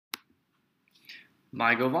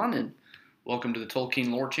My Govanen. Welcome to the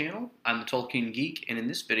Tolkien Lore Channel. I'm the Tolkien Geek, and in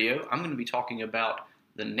this video, I'm going to be talking about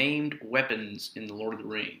the named weapons in The Lord of the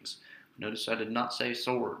Rings. Notice I did not say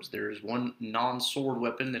swords. There is one non-sword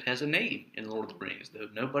weapon that has a name in The Lord of the Rings, though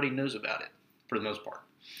nobody knows about it, for the most part.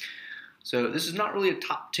 So this is not really a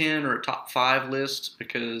top 10 or a top 5 list,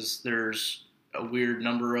 because there's a weird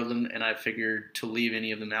number of them, and I figured to leave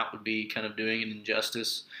any of them out would be kind of doing an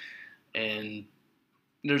injustice, and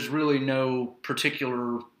there's really no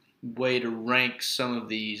particular way to rank some of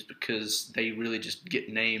these because they really just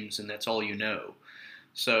get names and that's all you know.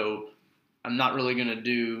 So I'm not really going to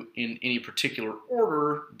do in any particular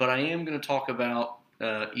order, but I am going to talk about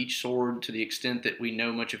each sword to the extent that we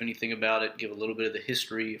know much of anything about it, give a little bit of the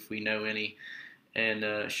history if we know any,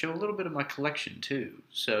 and show a little bit of my collection too.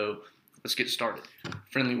 So let's get started.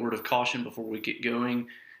 Friendly word of caution before we get going.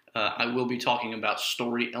 I will be talking about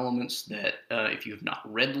story elements that if you have not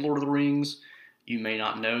read The Lord of the Rings, you may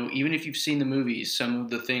not know. Even if you've seen the movies, some of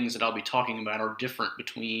the things that I'll be talking about are different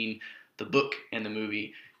between the book and the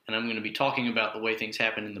movie, and I'm going to be talking about the way things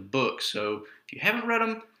happen in the book. So if you haven't read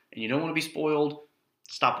them and you don't want to be spoiled,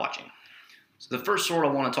 stop watching. So the first sword I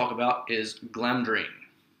want to talk about is Glamdring,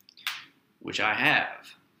 which I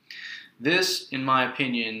have. This, in my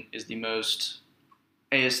opinion, is the most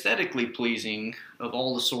aesthetically pleasing of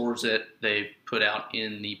all the swords that they've put out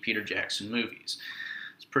in the Peter Jackson movies.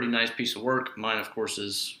 It's a pretty nice piece of work. Mine, of course,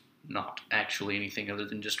 is not actually anything other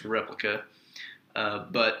than just a replica.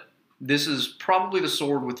 But this is probably the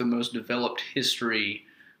sword with the most developed history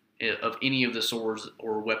of any of the swords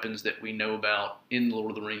or weapons that we know about in The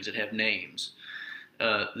Lord of the Rings that have names.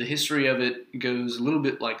 The history of it goes a little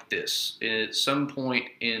bit like this. At some point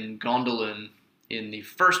in Gondolin, in the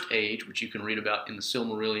First Age, which you can read about in the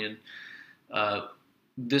Silmarillion,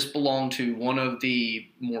 this belonged to one of the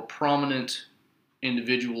more prominent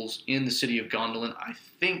individuals in the city of Gondolin. I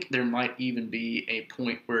think there might even be a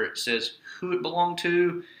point where it says who it belonged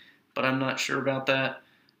to, but I'm not sure about that.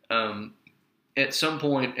 At some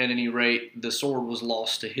point, at any rate, the sword was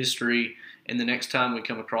lost to history, and the next time we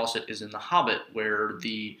come across it is in The Hobbit, where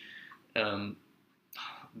the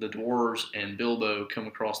dwarves and Bilbo come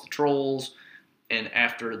across the trolls. And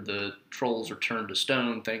after the trolls are turned to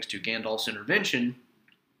stone, thanks to Gandalf's intervention,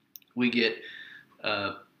 we get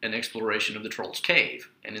an exploration of the Troll's Cave.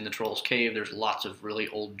 And in the Troll's Cave, there's lots of really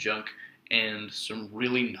old junk and some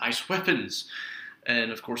really nice weapons.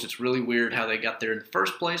 And of course, it's really weird how they got there in the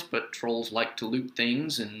first place, but trolls like to loot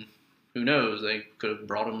things, and who knows, they could have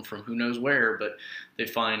brought them from who knows where. But they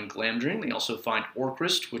find Glamdring. They also find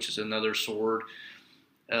Orcrist, which is another sword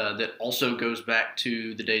that also goes back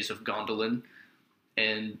to the days of Gondolin.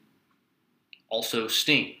 And also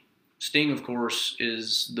Sting. Sting, of course,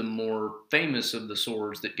 is the more famous of the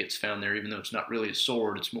swords that gets found there, even though it's not really a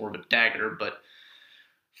sword, it's more of a dagger, but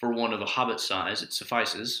for one of a hobbit size, it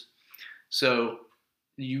suffices. So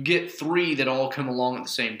you get three that all come along at the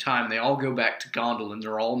same time. They all go back to Gondolin.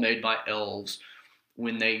 They're all made by elves.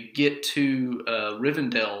 When they get to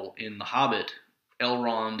Rivendell in The Hobbit,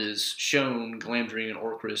 Elrond is shown Glamdring and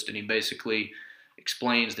Orcrist, and he basically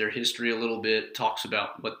explains their history a little bit, talks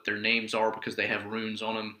about what their names are because they have runes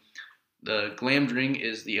on them. The Glamdring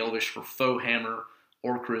is the Elvish for foe hammer.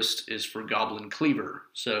 Orcrist is for goblin cleaver.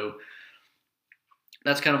 So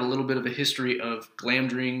that's kind of a little bit of a history of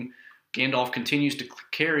Glamdring. Gandalf continues to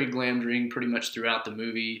carry Glamdring pretty much throughout the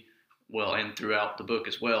movie, well, and throughout the book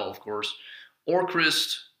as well, of course.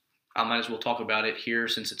 Orcrist, I might as well talk about it here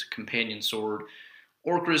since it's a companion sword.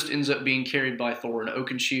 Orcrist ends up being carried by Thorin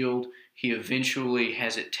Oakenshield. He eventually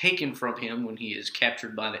has it taken from him when he is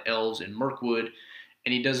captured by the elves in Mirkwood,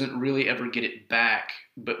 and he doesn't really ever get it back.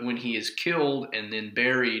 But when he is killed and then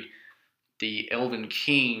buried, the Elven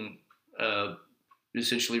King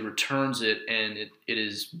essentially returns it, and it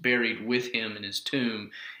is buried with him in his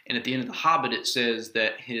tomb. And at the end of The Hobbit, it says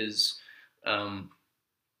that his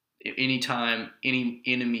anytime any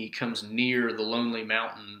enemy comes near the Lonely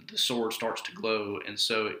Mountain, the sword starts to glow, and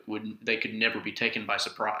so they could never be taken by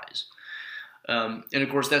surprise. And of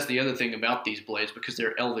course, that's the other thing about these blades, because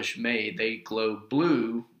they're elvish made. They glow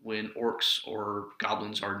blue when orcs or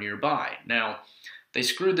goblins are nearby. Now, they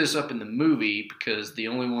screwed this up in the movie because the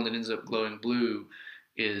only one that ends up glowing blue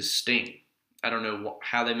is Sting. I don't know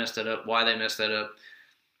how they messed that up, why they messed that up.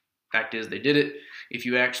 Fact is, they did it. If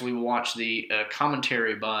you actually watch the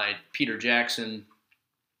commentary by Peter Jackson,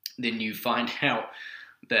 then you find out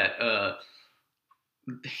that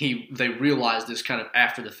they realized this kind of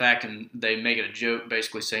after the fact, and they make it a joke,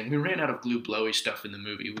 basically saying, we ran out of glue blowy stuff in the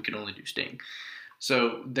movie, we could only do Sting.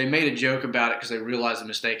 So they made a joke about it because they realized the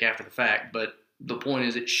mistake after the fact, but the point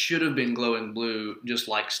is, it should have been glowing blue, just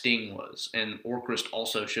like Sting was, and Orcrist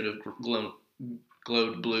also should have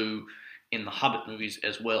glowed blue in the Hobbit movies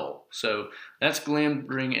as well. So that's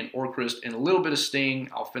Glamdring and Orcrist, and a little bit of Sting.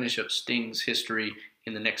 I'll finish up Sting's history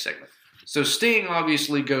in the next segment. So Sting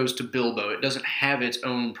obviously goes to Bilbo. It doesn't have its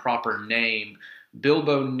own proper name.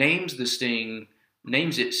 Bilbo names it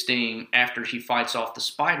Sting after he fights off the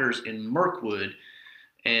spiders in Mirkwood,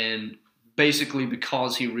 and basically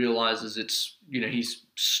because he realizes he's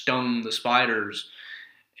stung the spiders,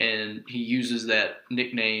 and he uses that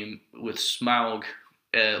nickname with Smaug.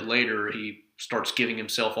 Later, he starts giving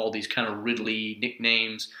himself all these kind of Ridley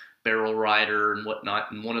nicknames, Barrel Rider and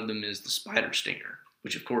whatnot, and one of them is the Spider Stinger,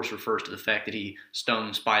 which of course refers to the fact that he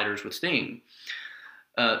stung spiders with Sting.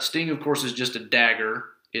 Sting, of course, is just a dagger.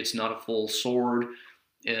 It's not a full sword.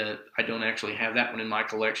 I don't actually have that one in my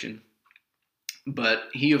collection. But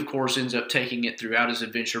he, of course, ends up taking it throughout his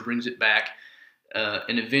adventure, brings it back,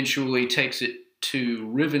 and eventually takes it to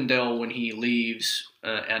Rivendell when he leaves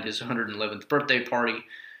at his 111th birthday party.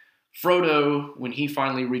 Frodo, when he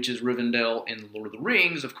finally reaches Rivendell in The Lord of the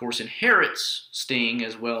Rings, of course, inherits Sting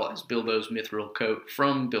as well as Bilbo's mithril coat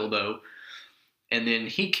from Bilbo. And then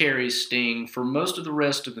he carries Sting for most of the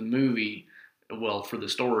rest of the movie, well, for the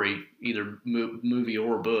story, either movie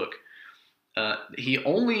or book. He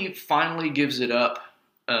only finally gives it up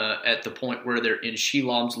at the point where they're in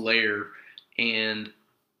Shelob's lair, and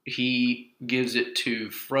he gives it to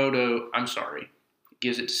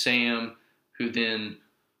gives it to Sam, who then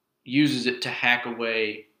uses it to hack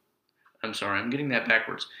away. I'm getting that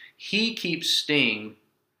backwards. He keeps Sting,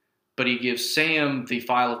 but he gives Sam the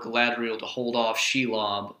Phial of Galadriel to hold off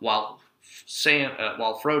Shelob, while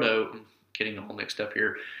Frodo, I'm getting all mixed up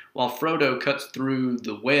here, while Frodo cuts through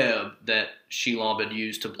the web that Shelob had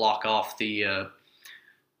used to block off the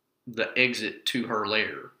exit to her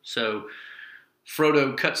lair. So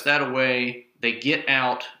Frodo cuts that away. They get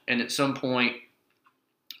out, and at some point,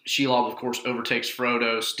 Shelob, of course, overtakes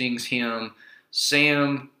Frodo, stings him.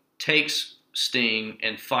 Sam takes Sting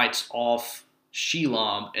and fights off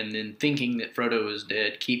Shelob, and then thinking that Frodo is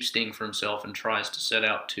dead, keeps Sting for himself and tries to set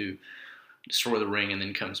out to destroy the ring, and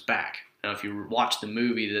then comes back. Now, if you watch the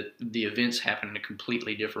movie, the events happen in a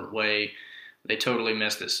completely different way. They totally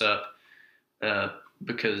mess this up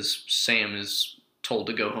because Sam is told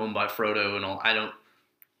to go home by Frodo and all. I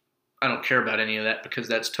don't care about any of that because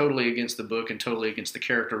that's totally against the book and totally against the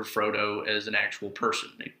character of Frodo as an actual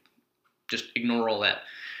person. Just ignore all that.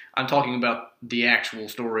 I'm talking about the actual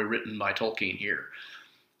story written by Tolkien here.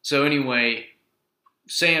 So anyway,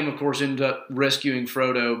 Sam, of course, ends up rescuing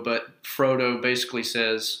Frodo, but Frodo basically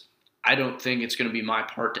says, I don't think it's going to be my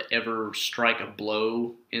part to ever strike a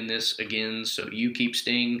blow in this again, so you keep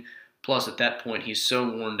Sting. Plus, at that point, he's so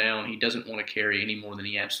worn down, he doesn't want to carry any more than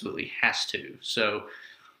he absolutely has to. So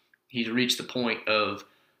he's reached the point of,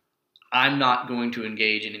 I'm not going to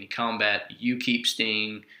engage in any combat. You keep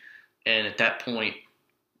Sting. And at that point,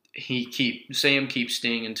 Sam keeps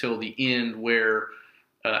Sting until the end, where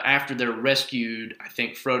after they're rescued, I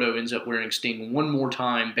think Frodo ends up wearing Sting one more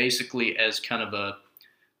time, basically as kind of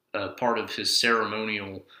a part of his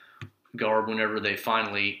ceremonial garb whenever they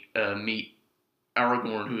finally meet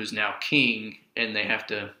Aragorn, who is now king, and they have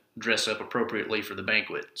to dress up appropriately for the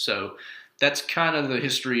banquet. So that's kind of the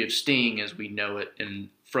history of Sting as we know it, and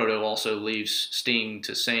Frodo also leaves Sting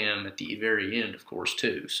to Sam at the very end, of course,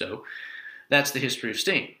 too. So that's the history of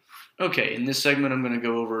Sting. Okay, in this segment I'm going to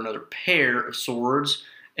go over another pair of swords,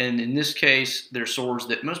 and in this case they're swords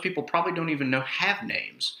that most people probably don't even know have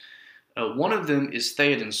names. One of them is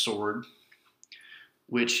Theoden's sword,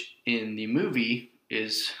 which in the movie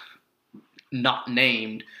is not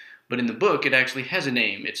named, but in the book it actually has a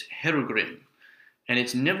name. It's Herugrim. And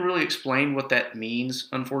it's never really explained what that means,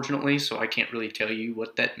 unfortunately, so I can't really tell you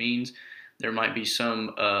what that means. There might be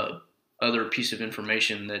some other piece of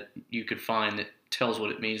information that you could find that tells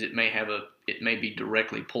what it means. It may be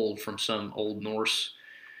directly pulled from some Old Norse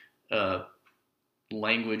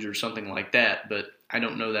language or something like that, but I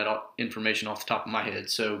don't know that information off the top of my head.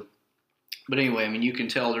 So, but anyway, I mean, you can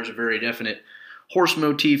tell there's a very definite horse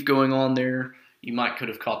motif going on there. You could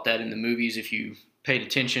have caught that in the movies if you paid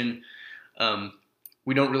attention.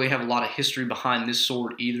 We don't really have a lot of history behind this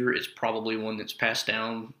sword either. It's probably one that's passed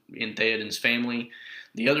down in Theoden's family.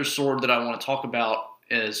 The other sword that I want to talk about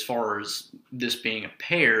as far as this being a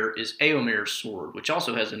pair is Eomer's sword, which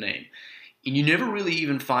also has a name. And you never really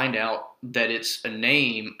even find out that it's a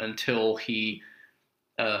name until he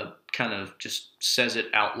kind of just says it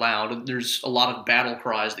out loud. There's a lot of battle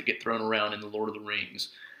cries that get thrown around in The Lord of the Rings.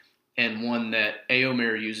 And one that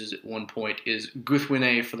Eomer uses at one point is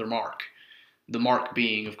Guthwine for the mark. The mark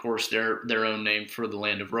being, of course, their own name for the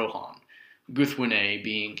land of Rohan. Gwyddbwyne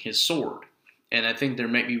being his sword. And I think there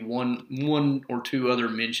may be one or two other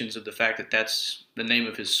mentions of the fact that that's the name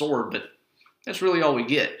of his sword, but that's really all we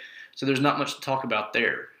get. So there's not much to talk about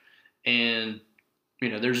there. And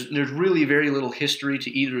there's really very little history to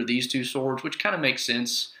either of these two swords, which kind of makes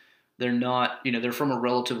sense. They're not, they're from a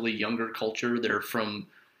relatively younger culture.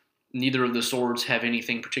 Neither of the swords have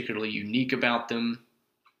anything particularly unique about them.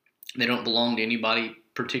 They don't belong to anybody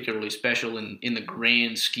particularly special in the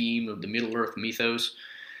grand scheme of the Middle-earth mythos.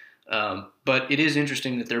 But it is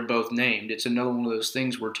interesting that they're both named. It's another one of those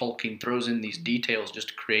things where Tolkien throws in these details just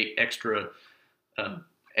to create extra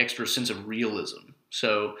sense of realism.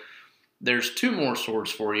 So there's two more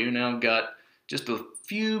swords for you. Now I've got just a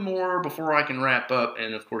few more before I can wrap up,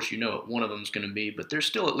 and of course you know what one of them is going to be, but there's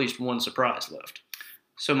still at least one surprise left.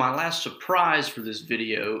 So my last surprise for this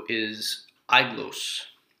video is Aeglos.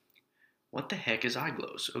 What the heck is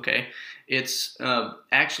Aeglos? Okay, it's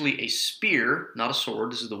actually a spear, not a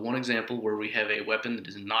sword. This is the one example where we have a weapon that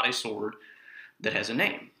is not a sword that has a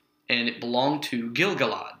name, and it belonged to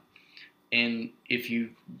Gil-galad. And if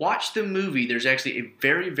you watch the movie, there's actually a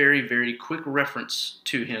very, very, very quick reference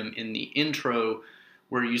to him in the intro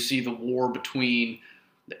where you see the war between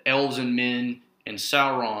the elves and men and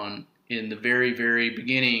Sauron in the very, very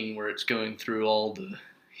beginning where it's going through all the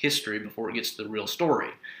history before it gets to the real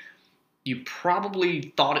story. You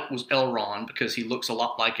probably thought it was Elrond because he looks a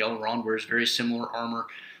lot like Elrond, wears very similar armor.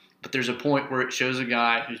 But there's a point where it shows a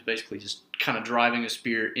guy who's basically just kind of driving a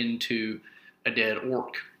spear into a dead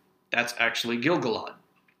orc. That's actually Gil-galad.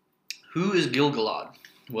 Who is Gil-galad?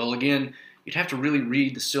 Well, again, you'd have to really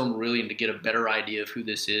read the Silmarillion to get a better idea of who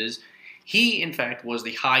this is. He, in fact, was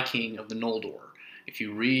the High King of the Noldor. If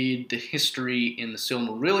you read the history in the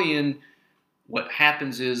Silmarillion, what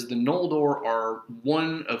happens is the Noldor are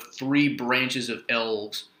one of three branches of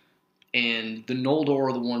elves, and the Noldor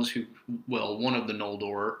are the ones who, well, one of the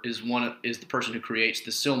Noldor is the person who creates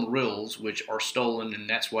the Silmarils, which are stolen, and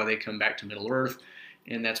that's why they come back to Middle-earth.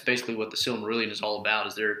 And that's basically what the Silmarillion is all about,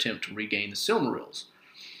 is their attempt to regain the Silmarils.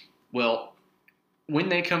 Well, when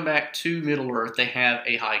they come back to Middle-earth, they have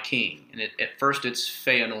a High King. And at first it's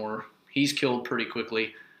Feanor. He's killed pretty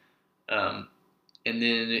quickly. And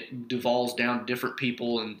then it devolves down to different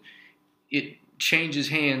people, and it changes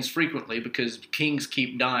hands frequently because kings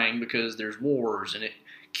keep dying because there's wars, and it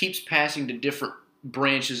keeps passing to different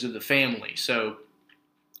branches of the family. So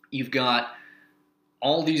you've got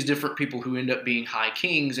all these different people who end up being high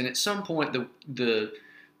kings, and at some point the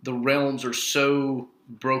realms are so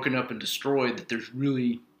broken up and destroyed that there's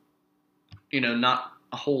really, not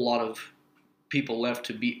a whole lot of people left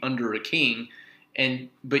to be under a king.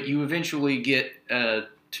 But you eventually get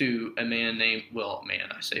to a man named,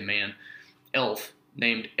 elf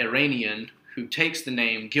named Eärenion, who takes the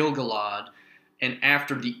name Gil-galad, and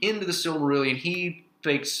after the end of the Silmarillion,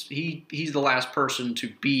 he's the last person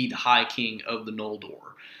to be the High King of the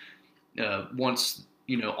Noldor. Once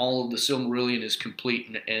all of the Silmarillion is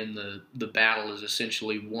complete and the battle is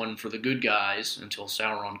essentially won for the good guys until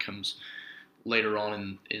Sauron comes later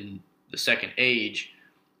on in the Second Age,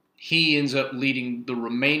 he ends up leading the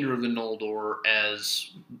remainder of the Noldor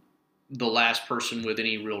as the last person with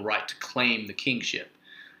any real right to claim the kingship.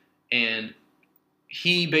 And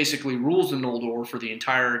he basically rules the Noldor for the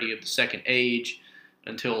entirety of the Second Age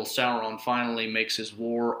until Sauron finally makes his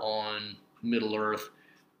war on Middle-earth,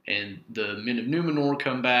 and the Men of Numenor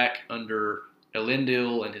come back under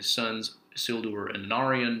Elendil and his sons Isildur and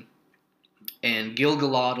Anarion, and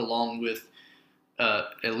Gil-galad, along with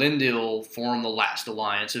Elendil, form the last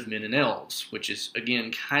alliance of men and elves, which is,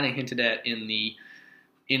 again, kind of hinted at in the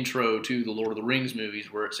intro to the Lord of the Rings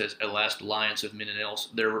movies, where it says a last alliance of men and elves.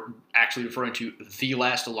 They're actually referring to the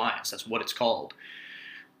last alliance. That's what it's called,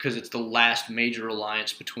 because it's the last major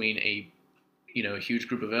alliance between a huge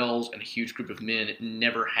group of elves and a huge group of men. It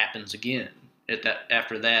never happens again.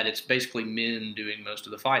 After that, it's basically men doing most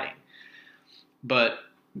of the fighting. But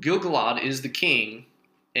Gil-galad is the king,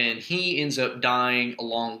 and he ends up dying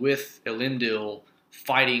along with Elendil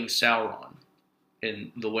fighting Sauron.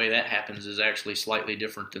 And the way that happens is actually slightly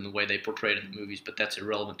different than the way they portrayed it in the movies, but that's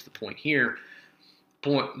irrelevant to the point here.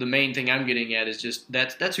 The main thing I'm getting at is just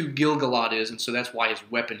that's who Gil-galad is, and so that's why his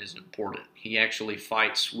weapon is important. He actually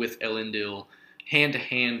fights with Elendil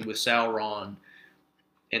hand-to-hand with Sauron,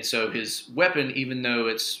 and so his weapon, even though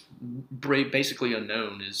it's basically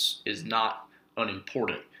unknown, is not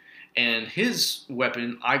unimportant. And his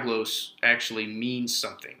weapon, Aeglos, actually means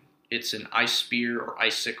something. It's an ice spear or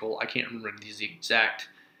icicle. I can't remember the exact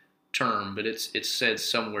term, but it's said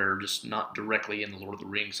somewhere, just not directly in the Lord of the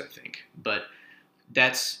Rings, I think. But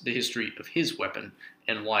that's the history of his weapon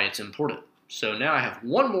and why it's important. So now I have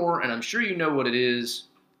one more, and I'm sure you know what it is,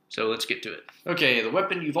 so let's get to it. Okay, the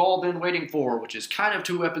weapon you've all been waiting for, which is kind of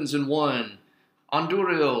two weapons in one,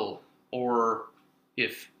 Andúril, or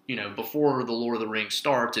if, before the Lord of the Rings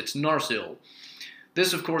starts, it's Narsil.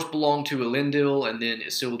 This, of course, belonged to Elendil and then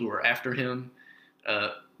Isildur after him.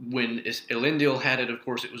 When Elendil had it, of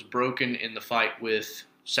course, it was broken in the fight with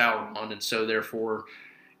Sauron, and so therefore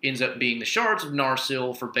ends up being the shards of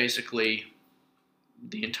Narsil for basically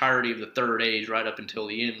the entirety of the Third Age, right up until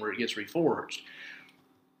the end where it gets reforged.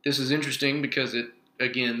 This is interesting because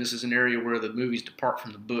this is an area where the movies depart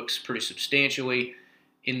from the books pretty substantially.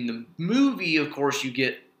 In the movie, of course, you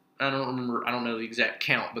get, I don't know the exact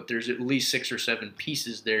count, but there's at least 6 or 7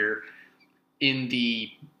 pieces there. In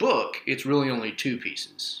the book, it's really only 2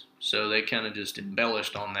 pieces. So they kind of just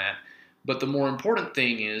embellished on that. But the more important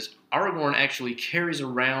thing is, Aragorn actually carries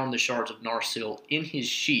around the shards of Narsil in his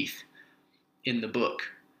sheath in the book.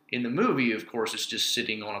 In the movie, of course, it's just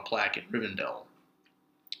sitting on a plaque in Rivendell.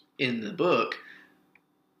 In the book,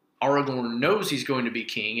 Aragorn knows he's going to be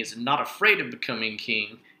king, is not afraid of becoming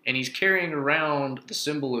king, and he's carrying around the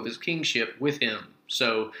symbol of his kingship with him.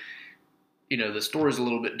 So, the story's a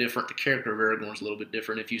little bit different. The character of Aragorn's a little bit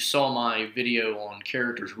different. If you saw my video on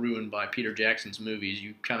characters ruined by Peter Jackson's movies,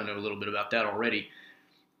 you kind of know a little bit about that already.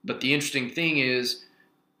 But the interesting thing is,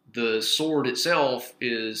 the sword itself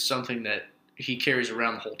is something that he carries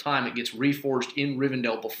around the whole time. It gets reforged in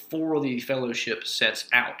Rivendell before the Fellowship sets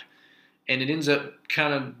out. And it ends up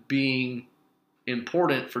kind of being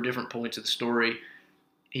important for different points of the story.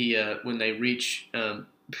 When they reach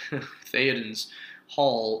Theoden's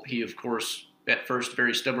hall, he, of course, at first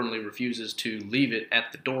very stubbornly refuses to leave it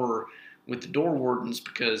at the door with the door wardens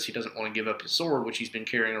because he doesn't want to give up his sword, which he's been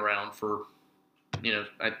carrying around for,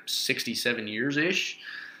 67 years-ish,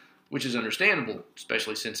 which is understandable,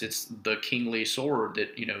 especially since it's the kingly sword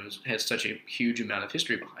that, has such a huge amount of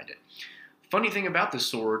history behind it. Funny thing about this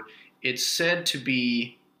sword, it's said to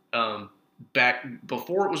be, back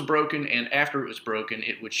before it was broken and after it was broken,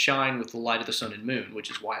 it would shine with the light of the sun and moon, which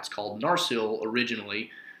is why it's called Narsil originally,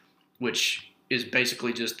 which is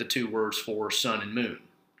basically just the 2 words for sun and moon.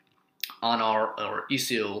 Anar or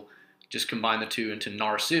Isil, just combine the 2 into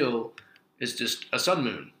Narsil, is just a sun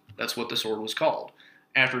moon. That's what the sword was called.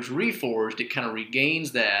 After it's reforged, it kind of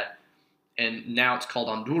regains that, and now it's called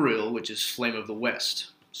Andúril, which is Flame of the West.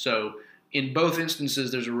 So in both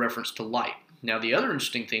instances, there's a reference to light. Now, the other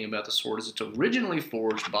interesting thing about the sword is it's originally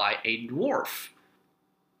forged by a dwarf.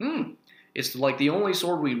 It's like the only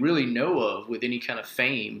sword we really know of with any kind of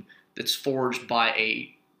fame that's forged by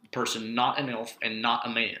a person, not an elf and not a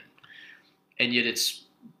man. And yet it's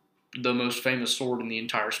the most famous sword in the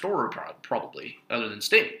entire story, probably, other than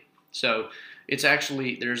Sting. So it's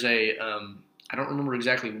actually, there's a, I don't remember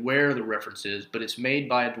exactly where the reference is, but it's made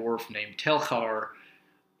by a dwarf named Telchar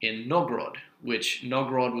in Nogrod, which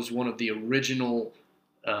Nogrod was one of the original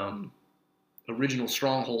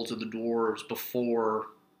strongholds of the dwarves before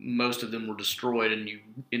most of them were destroyed, and you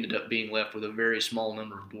ended up being left with a very small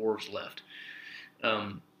number of dwarves left.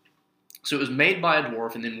 So it was made by a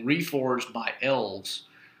dwarf and then reforged by elves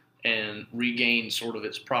and regained sort of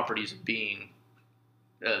its properties of being,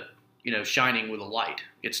 shining with a light.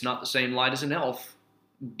 It's not the same light as an elf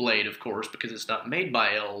blade, of course, because it's not made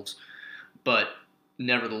by elves, but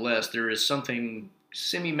nevertheless, there is something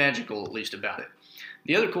semi-magical, at least, about it.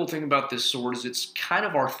 The other cool thing about this sword is it's kind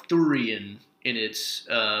of Arthurian in its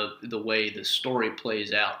the way the story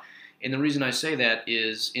plays out. And the reason I say that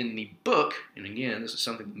is in the book, and again, this is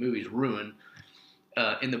something the movies ruin,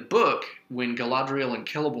 in the book, when Galadriel and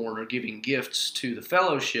Celeborn are giving gifts to the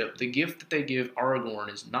Fellowship, the gift that they give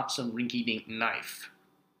Aragorn is not some rinky-dink knife,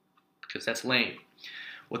 because that's lame.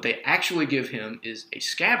 What they actually give him is a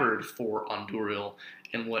scabbard for Andúril,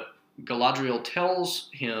 and what Galadriel tells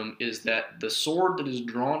him is that the sword that is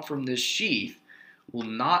drawn from this sheath will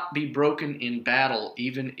not be broken in battle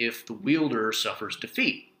even if the wielder suffers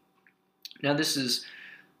defeat. Now this is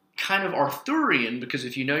kind of Arthurian, because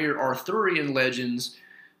if you know your Arthurian legends,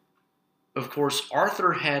 of course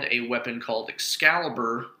Arthur had a weapon called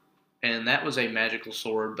Excalibur, and that was a magical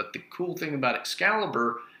sword, but the cool thing about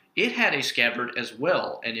Excalibur, it had a scabbard as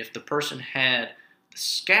well, and if the person had the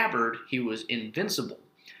scabbard, he was invincible.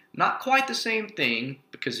 Not quite the same thing,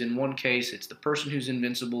 because in one case it's the person who's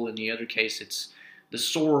invincible, in the other case it's the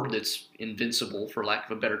sword that's invincible, for lack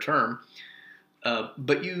of a better term.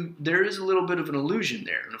 But there is a little bit of an illusion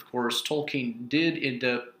there, and of course Tolkien did end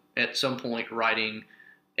up at some point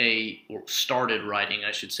started writing,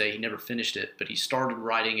 I should say, he never finished it, but he started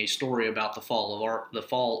writing a story about the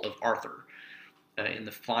fall of Arthur. in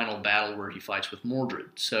the final battle where he fights with Mordred.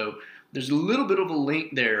 So there's a little bit of a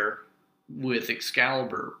link there with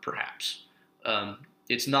Excalibur, perhaps.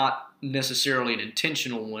 It's not necessarily an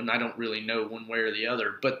intentional one. I don't really know one way or the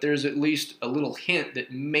other, but there's at least a little hint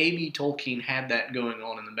that maybe Tolkien had that going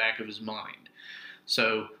on in the back of his mind.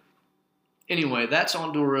 So anyway, that's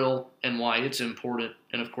Andúril and why it's important.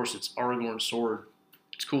 And of course, it's Aragorn's sword.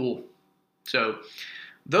 It's cool. So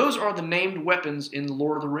those are the named weapons in The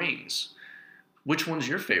Lord of the Rings. Which one's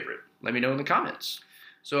your favorite? Let me know in the comments.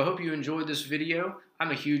 So I hope you enjoyed this video.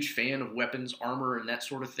 I'm a huge fan of weapons, armor, and that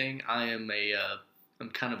sort of thing. I'm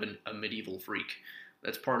kind of a medieval freak.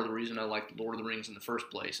 That's part of the reason I like The Lord of the Rings in the first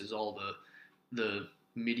place, is all the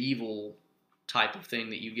medieval type of thing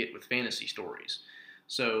that you get with fantasy stories.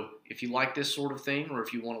 So if you like this sort of thing, or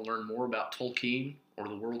if you want to learn more about Tolkien or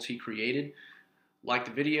the worlds he created, like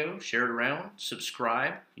the video, share it around,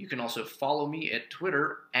 subscribe. You can also follow me at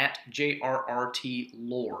Twitter at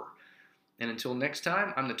JRRTLore. And until next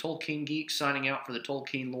time, I'm the Tolkien Geek signing out for the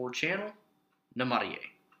Tolkien Lore channel. Namarie.